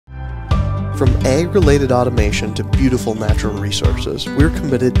From ag-related automation to beautiful natural resources, we're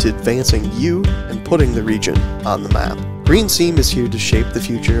committed to advancing you and putting the region on the map. GreenSeam is here to shape the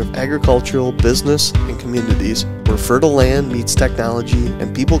future of agricultural, business, and communities where fertile land meets technology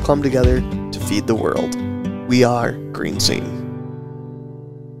and people come together to feed the world. We are GreenSeam.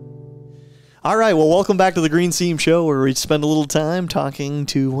 All right, well, welcome back to the GreenSeam Show, where we spend a little time talking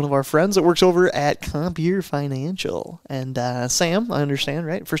to one of our friends that works over at Compeer Financial. And Sam, I understand,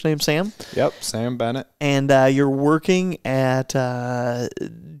 right? First name Sam? Yep, Sam Bennett. And you're working at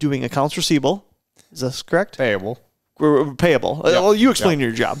doing accounts receivable. Is this correct? Payable. Payable. Yep. Well, you explain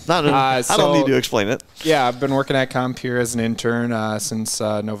your job. I don't need to explain it. Yeah, I've been working at Compeer as an intern since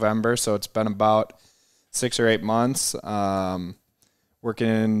November, so it's been about 6 or 8 months. Working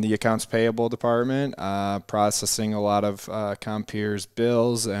in the accounts payable department, processing a lot of Compeer's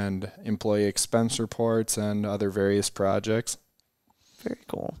bills and employee expense reports and other various projects. Very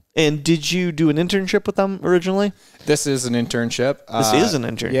cool. And did you do an internship with them originally? This is an internship. This is an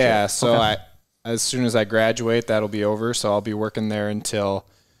internship. Yeah, so okay. As soon as I graduate, that'll be over. So I'll be working there until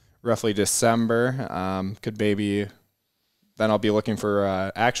roughly December. Then I'll be looking for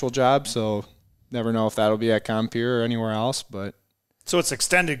an actual job. So never know if that'll be at Compeer or anywhere else, but. So it's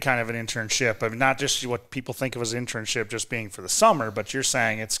extended kind of an internship. I mean, not just what people think of as an internship just being for the summer, but you're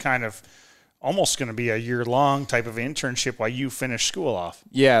saying it's kind of almost going to be a year-long type of internship while you finish school off.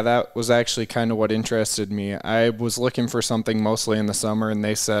 Yeah, that was actually kind of what interested me. I was looking for something mostly in the summer, and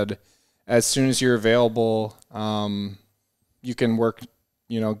they said as soon as you're available, you can work,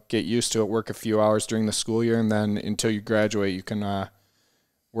 get used to it, work a few hours during the school year, and then until you graduate, you can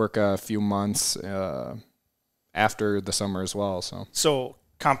work a few months after the summer as well. So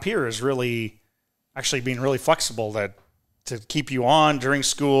Compeer is really actually being really flexible to keep you on during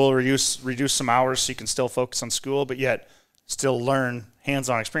school, reduce some hours so you can still focus on school, but yet still learn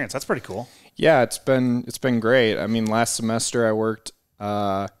hands-on experience. That's pretty cool. Yeah, it's been great. I mean, last semester I worked,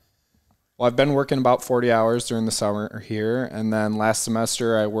 I've been working about 40 hours during the summer here, and then last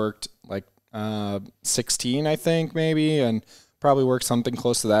semester I worked like 16, I think, maybe, and probably work something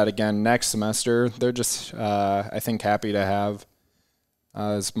close to that again next semester. They're just, I think, happy to have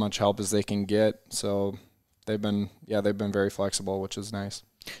as much help as they can get. So they've been very flexible, which is nice.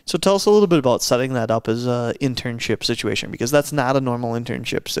 So tell us a little bit about setting that up as an internship situation, because that's not a normal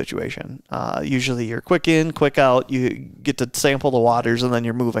internship situation. Usually you're quick in, quick out, you get to sample the waters, and then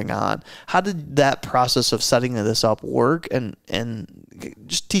you're moving on. How did that process of setting this up work? And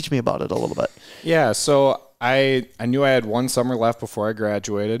just teach me about it a little bit. Yeah, so I knew I had one summer left before I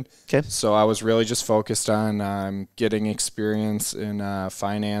graduated. Okay. So I was really just focused on getting experience in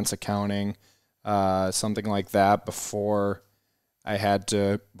finance, accounting, something like that before I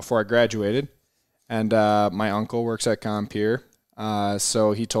graduated. And my uncle works at Compeer.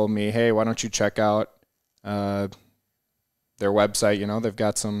 So he told me, hey, why don't you check out their website? They've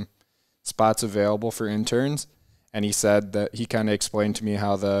got some spots available for interns. And he said that he kind of explained to me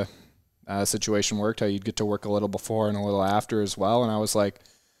how the situation worked, how you'd get to work a little before and a little after as well. And I was like,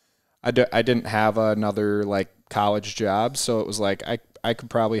 I didn't have another college job, so it was like I could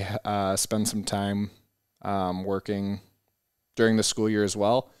probably spend some time working during the school year as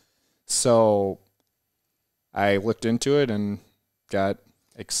well. So I looked into it and got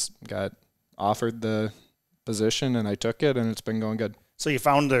offered the position, and I took it, and it's been going good. So you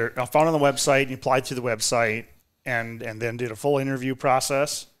found on the website, you applied through the website, and then did a full interview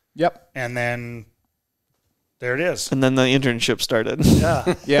process. Yep. And then there it is. And then the internship started.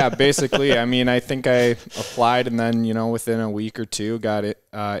 Yeah. Yeah, basically. I mean, I think I applied, and then, within a week or two got it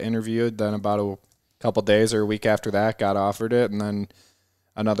interviewed. Then about a couple days or a week after that got offered it, and then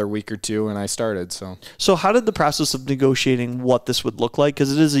another week or two and I started. So how did the process of negotiating what this would look like,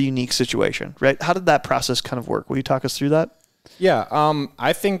 because it is a unique situation, right? How did that process kind of work? Will you talk us through that? Yeah,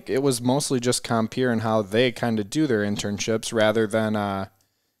 I think it was mostly just Compeer and how they kind of do their internships rather than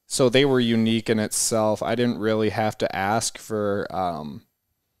so they were unique in itself. I didn't really have to ask for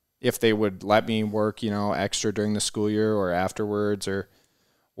if they would let me work, extra during the school year or afterwards or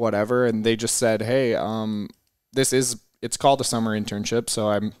whatever. And they just said, hey, it's called a summer internship.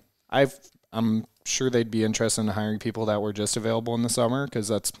 So I'm sure they'd be interested in hiring people that were just available in the summer, because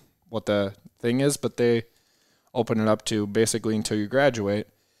that's what the thing is. But they open it up to basically until you graduate.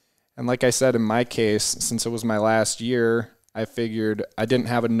 And like I said, in my case, since it was my last year, I figured I didn't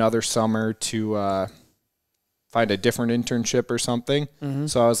have another summer to find a different internship or something. Mm-hmm.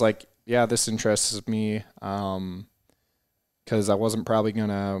 So I was like, yeah, this interests me, because I wasn't probably going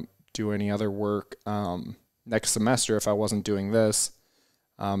to do any other work next semester if I wasn't doing this,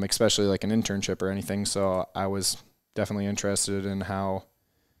 especially like an internship or anything. So I was definitely interested in how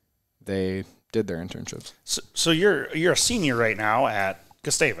they did their internships. So you're a senior right now at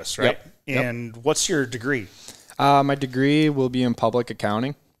Gustavus, right? Yep. And what's your degree? My degree will be in public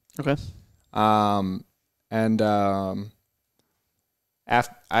accounting. Okay.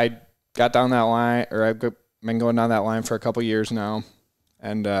 After I got down that line, or I've been going down that line for a couple years now,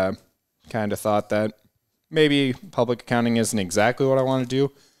 and kind of thought that maybe public accounting isn't exactly what I want to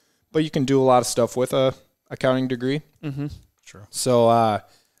do, but you can do a lot of stuff with a accounting degree. Mm-hmm. Sure. So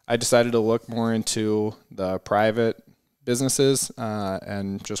I decided to look more into the private businesses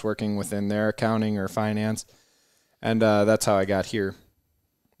and just working within their accounting or finance, and that's how I got here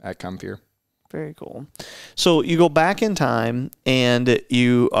at Compeer. Very cool. So you go back in time and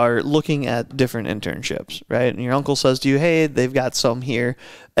you are looking at different internships, right? And your uncle says to you, hey, they've got some here.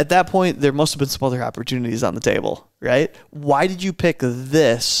 At that point, there must have been some other opportunities on the table, right? Why did you pick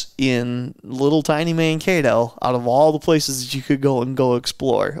this in little tiny Mankato out of all the places that you could go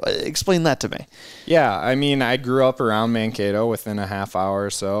explore? Explain that to me. Yeah, I mean, I grew up around Mankato within a half hour or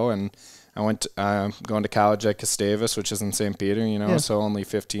so, and I went going to college at Gustavus, which is in St. Peter, so only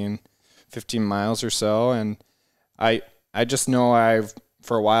 15 miles or so. And I just know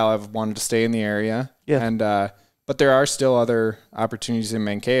for a while I've wanted to stay in the area. Yeah. And, but there are still other opportunities in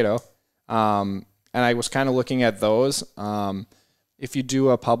Mankato. And I was kind of looking at those. If you do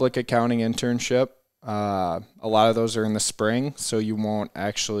a public accounting internship, a lot of those are in the spring. So you won't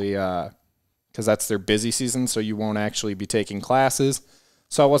actually, cause that's their busy season. So you won't actually be taking classes.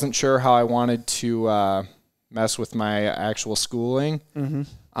 So I wasn't sure how I wanted to, mess with my actual schooling.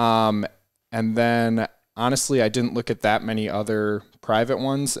 Mm-hmm. And then, honestly, I didn't look at that many other private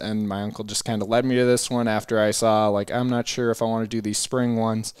ones, and my uncle just kind of led me to this one after I saw, I'm not sure if I want to do these spring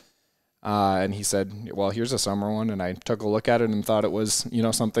ones. And he said, well, here's a summer one, and I took a look at it and thought it was,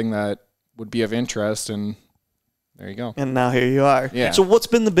 something that would be of interest, and there you go. And now here you are. Yeah. So what's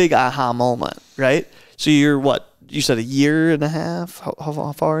been the big aha moment, right? So you're you said a year and a half?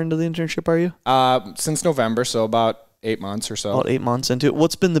 How far into the internship are you? Since November, so about 8 months or so. About 8 months into it.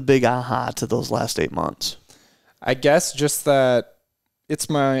 What's been the big aha to those last 8 months? I guess just that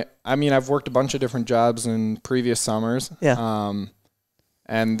I've worked a bunch of different jobs in previous summers. Yeah.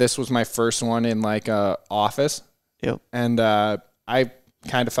 And this was my first one in a office. Yep. And I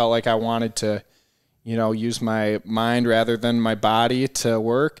kind of felt like I wanted to, use my mind rather than my body to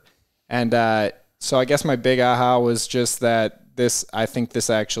work. And so I guess my big aha was just that I think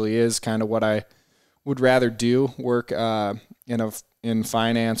this actually is kind of what I would rather do, work in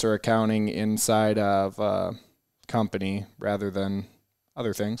finance or accounting inside of a company rather than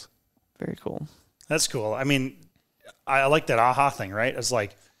other things. Very cool. That's cool. I mean, I like that aha thing, right? It's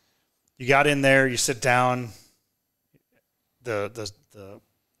like you got in there, you sit down, the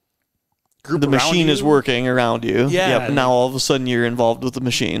group the machine is working around you. Yeah. Yep. And now all of a sudden you're involved with the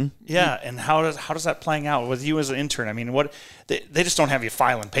machine. Yeah. And how does that playing out with you as an intern? I mean, they just don't have you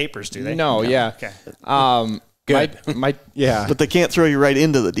filing papers, do they? No. Yeah. Okay. Good. Yeah. But they can't throw you right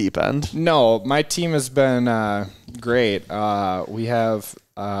into the deep end. No, my team has been great. We have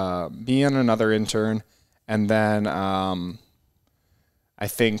me and another intern, and then I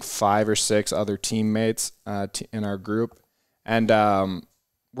think 5 or 6 other teammates in our group, and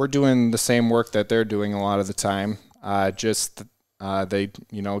we're doing the same work that they're doing a lot of the time. They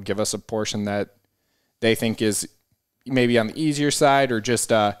give us a portion that they think is maybe on the easier side, or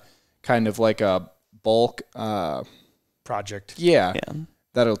just kind of like a bulk project. Yeah.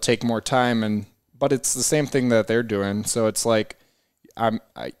 That'll take more time, but it's the same thing that they're doing. So it's like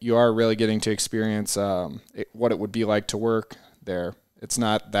you are really getting to experience what it would be like to work there. It's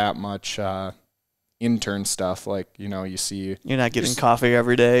not that much intern stuff you see. You're not getting coffee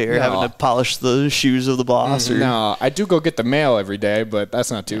every day or having to polish the shoes of the boss. No, I do go get the mail every day, but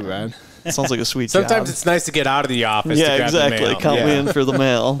that's not too bad. Sounds like a sweet Sometimes job. it's nice to get out of the office to grab exactly. the mail. Count me in for the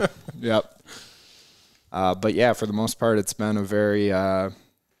mail. Yep. But yeah, for the most part, it's been a very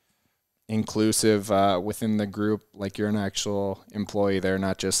inclusive within the group. Like you're an actual employee there,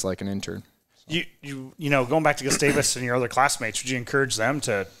 not just like an intern. You going back to Gustavus and your other classmates, would you encourage them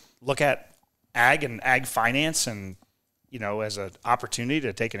to look at ag and ag finance and as an opportunity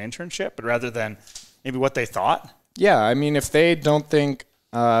to take an internship, but rather than maybe what they thought? Yeah, I mean, if they don't think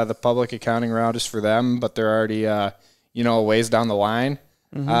the public accounting route is for them, but they're already a ways down the line,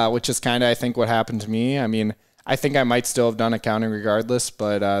 which is kind of I think what happened to me. I mean, I think I might still have done accounting regardless,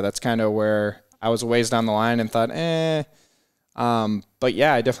 but that's kind of where I was a ways down the line and thought, but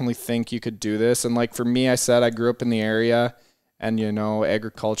yeah, I definitely think you could do this. And for me, I said I grew up in the area, and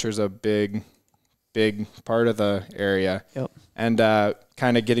agriculture is a big part of the area. Yep. And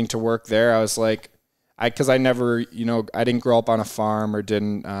kind of getting to work there, I was like, because I never, you know, I didn't grow up on a farm or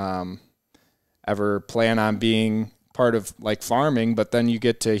didn't ever plan on being part of like farming, but then you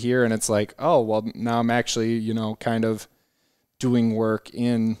get to here and it's like, oh, well, now I'm actually, you know, kind of doing work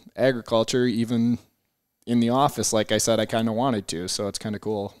in agriculture, even in the office. Like I said, I kind of wanted to, so it's kind of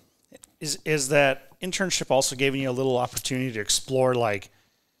cool. Is that internship also giving you a little opportunity to explore like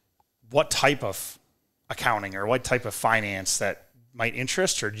what type of accounting or what type of finance that might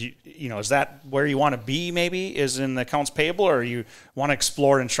interest, or do you know, is that where you want to be maybe, is in the accounts payable, or you want to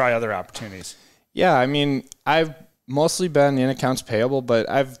explore and try other opportunities? Yeah, I mean, I've mostly been in accounts payable, but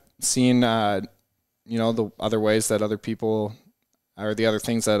I've seen, you know, the other ways that other people, or the other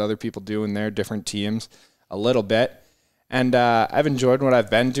things that other people do in their different teams a little bit. And I've enjoyed what I've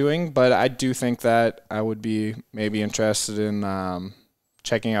been doing, but I do think that I would be maybe interested in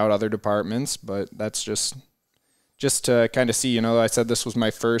checking out other departments, but that's just to kind of see, you know, I said this was my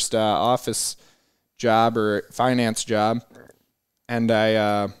first office job or finance job, and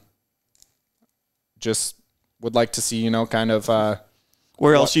I just would like to see, you know, kind of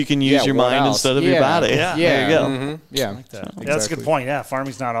where else you can use your mind instead of your body. Yeah. There you go. Mm-hmm. Yeah. Like that. Exactly. Yeah, that's a good point. Yeah,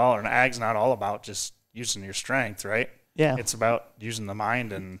 farming's not all, or ag's not all about just using your strength, right? Yeah. It's about using the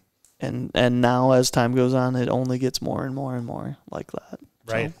mind and now as time goes on, it only gets more and more and more like that.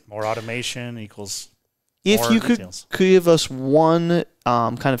 Right. So, more automation equals if more you details. could give us one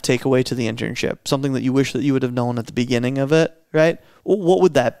kind of takeaway to the internship, something that you wish that you would have known at the beginning of it, right? What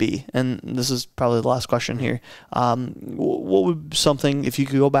would that be? And this is probably the last question here. What would something, if you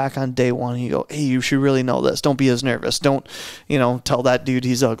could go back on day one and you go, hey, you should really know this. Don't be as nervous. Don't, you know, tell that dude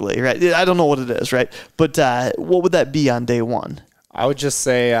he's ugly, right? I don't know what it is, right? But what would that be on day one? I would just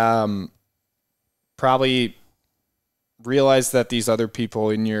say probably realize that these other people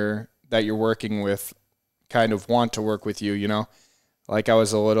that you're working with kind of want to work with you, you know? Like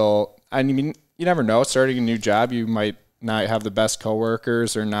I mean, you never know. Starting a new job, you might not have the best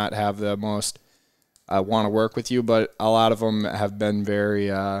coworkers or not have the most want to work with you, but a lot of them have been very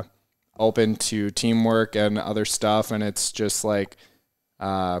open to teamwork and other stuff, and it's just like,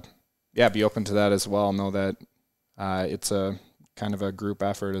 be open to that as well. Know that it's a kind of a group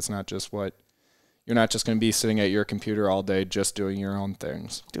effort. It's not just you're not just going to be sitting at your computer all day just doing your own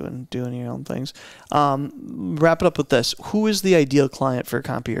things. Doing your own things. Wrap it up with this. Who is the ideal client for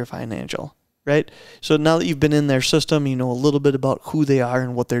Compeer Financial? Right? So now that you've been in their system, you know a little bit about who they are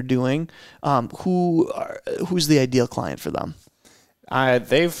and what they're doing. Who's the ideal client for them?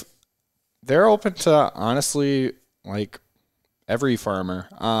 They're open to, honestly, like every farmer.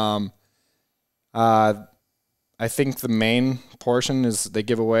 I think the main portion is they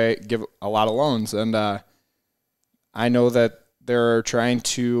give a lot of loans, and I know that they're trying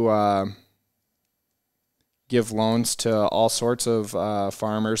to give loans to all sorts of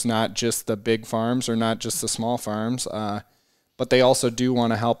farmers, not just the big farms or not just the small farms, but they also do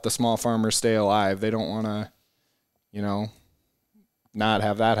want to help the small farmers stay alive. They don't want to, you know, not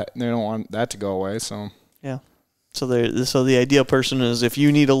have that. They don't want that to go away. So yeah. So the ideal person is, if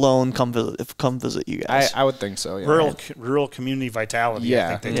you need a loan, come visit you guys. I would think so. Yeah. Rural community vitality. Yeah,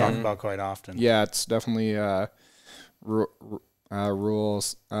 I think they talk about quite often. Yeah, it's definitely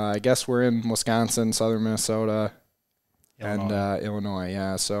rules. I guess we're in Wisconsin, southern Minnesota, and Illinois.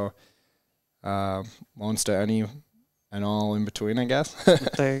 Yeah, so loans to any and all in between, I guess.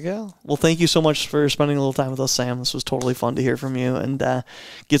 There you go. Well, thank you so much for spending a little time with us, Sam. This was totally fun to hear from you and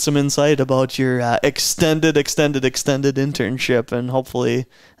get some insight about your extended internship, and hopefully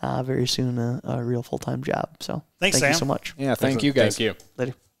very soon a real full-time job. So thank you Sam. so much. Yeah, thank you guys. Thank you.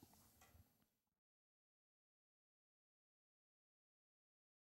 Later.